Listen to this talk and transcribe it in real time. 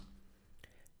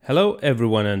Hello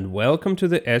everyone and welcome to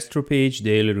the AstroPH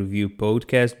Daily Review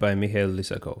podcast by Mikhail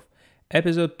Lysakov,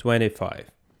 episode 25.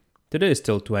 Today is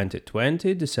still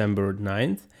 2020, December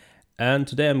 9th, and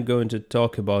today I'm going to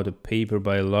talk about a paper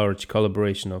by a large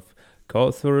collaboration of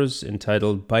co-authors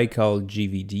entitled Baikal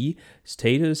GVD,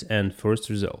 Status and First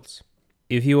Results.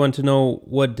 If you want to know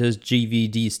what does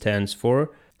GVD stands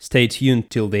for, stay tuned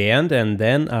till the end and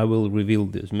then I will reveal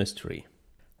this mystery.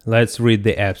 Let's read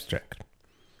the abstract.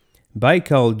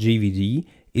 Baikal GVD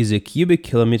is a cubic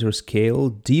kilometer scale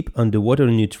deep underwater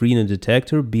neutrino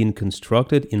detector being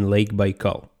constructed in Lake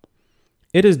Baikal.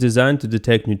 It is designed to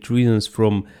detect neutrinos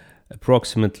from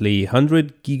approximately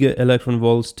 100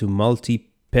 giga-electronvolts to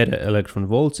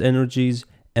multi-peta-electronvolts energies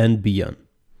and beyond.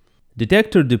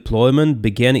 Detector deployment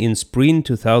began in spring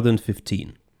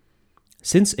 2015.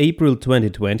 Since April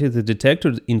 2020, the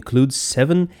detector includes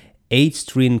 7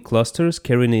 8-string clusters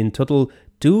carrying in total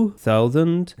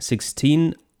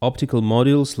 2016 optical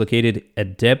modules located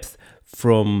at depth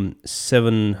from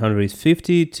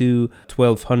 750 to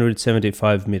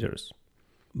 1275 meters.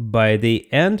 By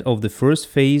the end of the first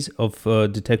phase of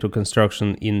detector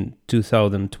construction in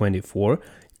 2024,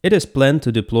 it is planned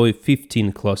to deploy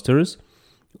 15 clusters,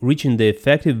 reaching the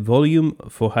effective volume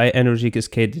for high-energy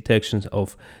cascade detections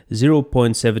of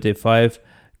 0.75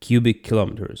 cubic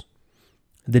kilometers.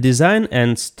 The design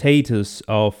and status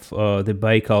of the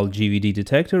Baikal GVD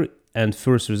detector and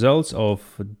first results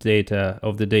of the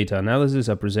data analysis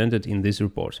are presented in this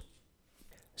report.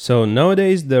 So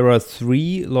nowadays there are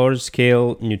 3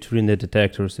 large-scale neutrino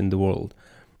detectors in the world.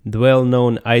 The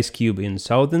well-known IceCube in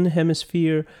Southern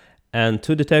Hemisphere and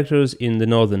 2 detectors in the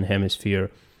Northern Hemisphere,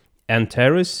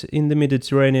 Antares in the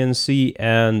Mediterranean Sea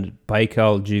and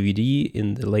Baikal GVD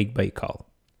in the Lake Baikal.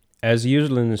 As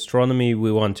usual in astronomy,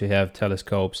 we want to have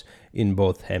telescopes in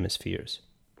both hemispheres.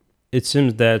 It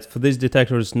seems that for these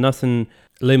detectors, nothing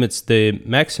limits the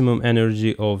maximum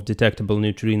energy of detectable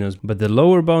neutrinos, but the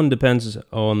lower bound depends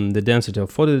on the density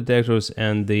of photodetectors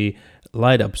and the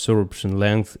light absorption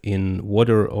length in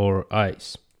water or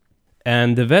ice.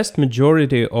 And the vast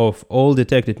majority of all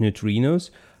detected neutrinos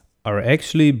are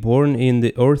actually born in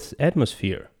the Earth's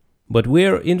atmosphere. But we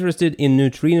are interested in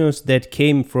neutrinos that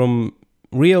came from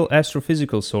real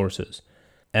astrophysical sources,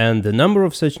 and the number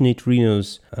of such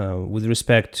neutrinos with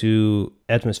respect to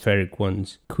atmospheric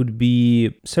ones could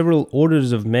be several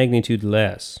orders of magnitude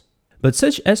less. But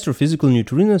such astrophysical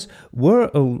neutrinos were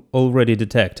already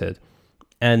detected,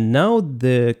 and now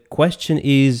the question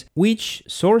is which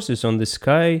sources on the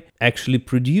sky actually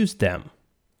produced them.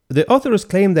 The authors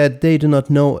claim that they do not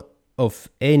know of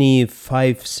any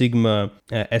 5 sigma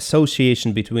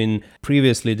association between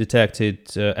previously detected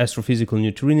astrophysical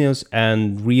neutrinos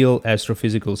and real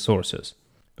astrophysical sources.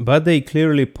 But they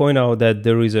clearly point out that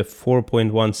there is a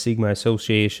 4.1 sigma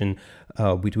association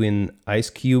between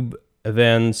IceCube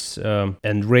events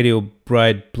and radio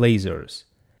bright blazars.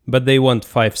 But they want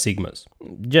 5 sigmas,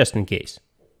 just in case.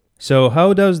 So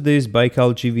how does this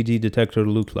Baikal GVD detector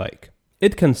look like?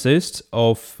 It consists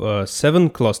of 7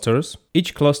 clusters.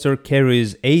 Each cluster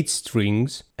carries 8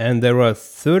 strings, and there are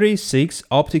 36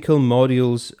 optical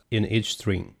modules in each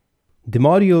string. The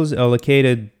modules are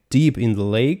located deep in the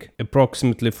lake,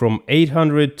 approximately from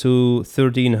 800 to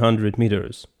 1300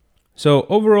 meters. So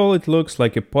overall it looks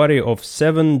like a party of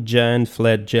 7 giant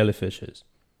flat jellyfishes.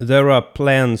 There are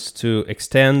plans to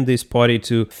extend this party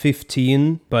to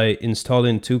 15 by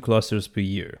installing 2 clusters per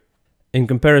year. In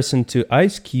comparison to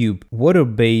IceCube,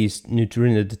 water-based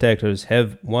neutrino detectors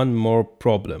have one more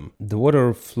problem. The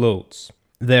water floats.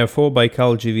 Therefore,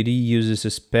 Baikal GVD uses a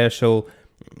special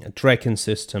tracking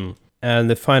system, and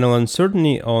the final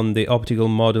uncertainty on the optical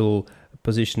module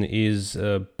position is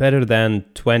better than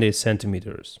 20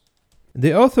 centimeters.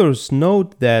 The authors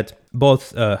note that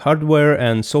both hardware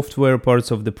and software parts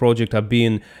of the project are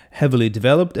being heavily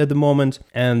developed at the moment,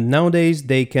 and nowadays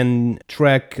they can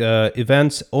track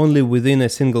events only within a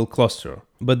single cluster.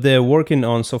 But they're working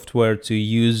on software to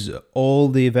use all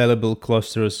the available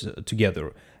clusters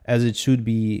together, as it should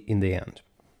be in the end.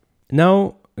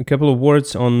 Now, a couple of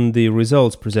words on the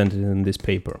results presented in this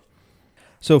paper.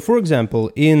 So, for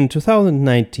example, in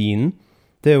 2019,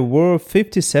 there were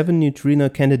 57 neutrino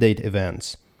candidate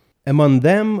events. Among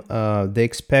them, the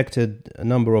expected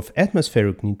number of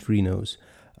atmospheric neutrinos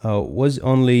was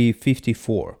only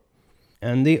 54.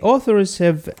 And the authors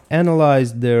have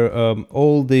analyzed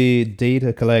all the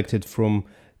data collected from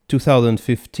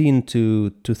 2015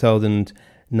 to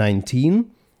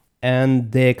 2019,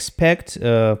 and they expect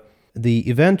the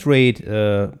event rate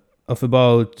of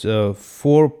about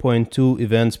 4.2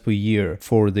 events per year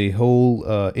for the whole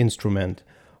instrument,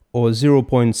 or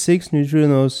 0.6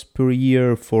 neutrinos per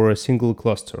year for a single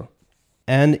cluster.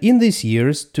 And in these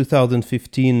years,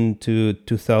 2015 to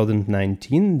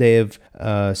 2019, they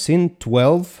have seen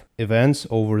 12 events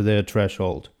over their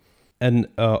threshold. And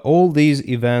all these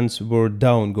events were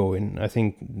downgoing. I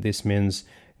think this means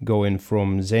going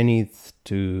from zenith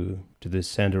to the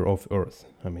center of Earth.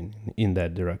 I mean, in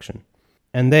that direction.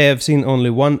 And they have seen only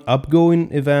one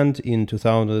upgoing event in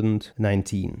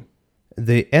 2019.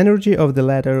 The energy of the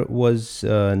latter was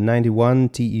 91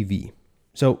 TeV.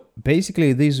 So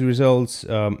basically, these results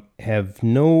have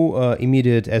no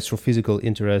immediate astrophysical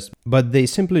interest, but they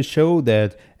simply show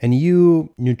that a new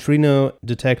neutrino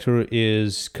detector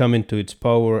is coming to its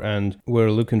power, and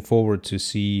we're looking forward to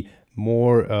see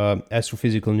more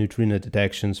astrophysical neutrino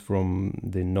detections from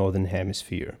the northern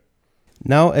hemisphere.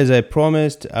 Now, as I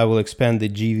promised, I will expand the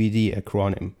GVD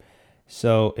acronym.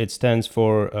 So it stands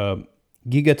for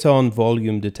Gigaton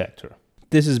Volume Detector.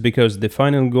 This is because the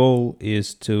final goal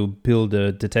is to build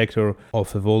a detector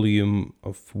of a volume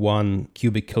of 1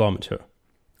 cubic kilometer.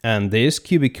 And this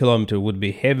cubic kilometer would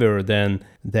be heavier than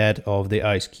that of the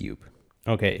ice cube.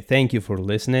 Okay, thank you for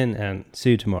listening and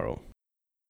see you tomorrow.